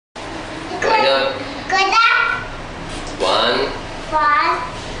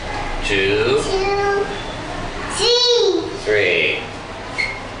2, 3.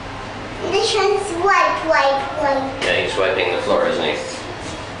 This one's white. Yeah, he's wiping the floor, isn't he?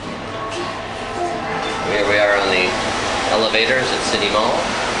 Here we are on the elevators at City Mall.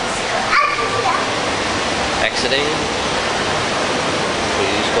 Exiting. We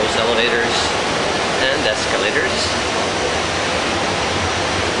use both elevators and escalators.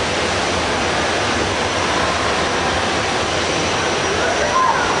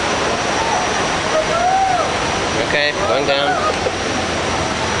 Okay, going down.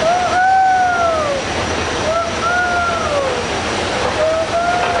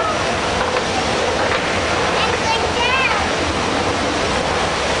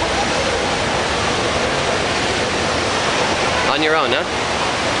 On your own, huh?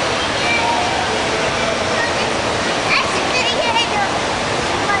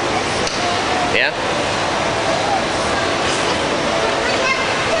 Yeah?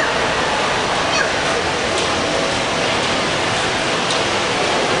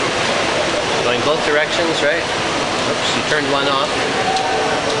 Going both directions, right? Oops, you turned one off.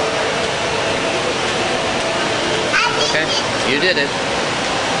 Okay, you did it.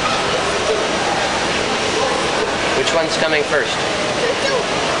 Which one's coming first? 2?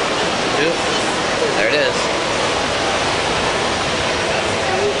 There it is.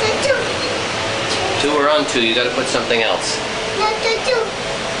 2, we're on 2. You gotta put something else.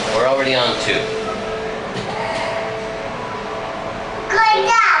 We're already on 2. Going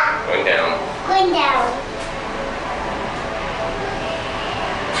down. Going down. Going down.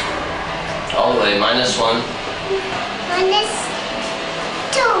 All the way, -1.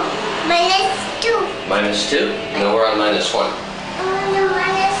 -2. -2. -2? No, we're on -1. No,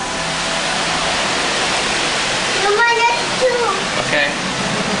 -2. Okay.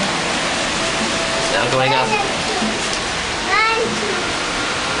 Now going up.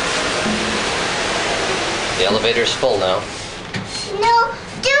 The elevator's full now. No,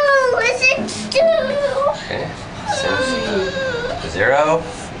 2. Is it 2? Okay. 0,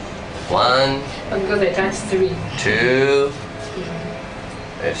 1, Because that's 3. 2.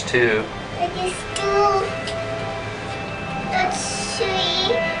 There's 2. It is 2. That's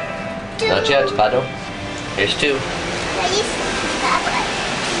 3. 2. Not yet, Pado. Here's 2. That is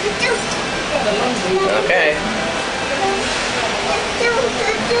 2. Okay. 2.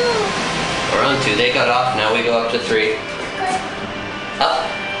 We're on 2. They got off. Now we go up to 3. Up.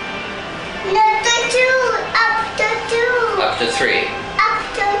 Not the 2. Up to 2. Up to 3. Up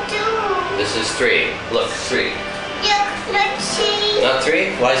to 2. This is 3. Look, 3. Look, not 3. Not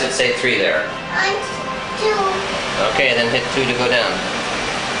 3? Why does it say 3 there? And 2. Okay, then hit 2 to go down.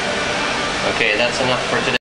 Okay, that's enough for today.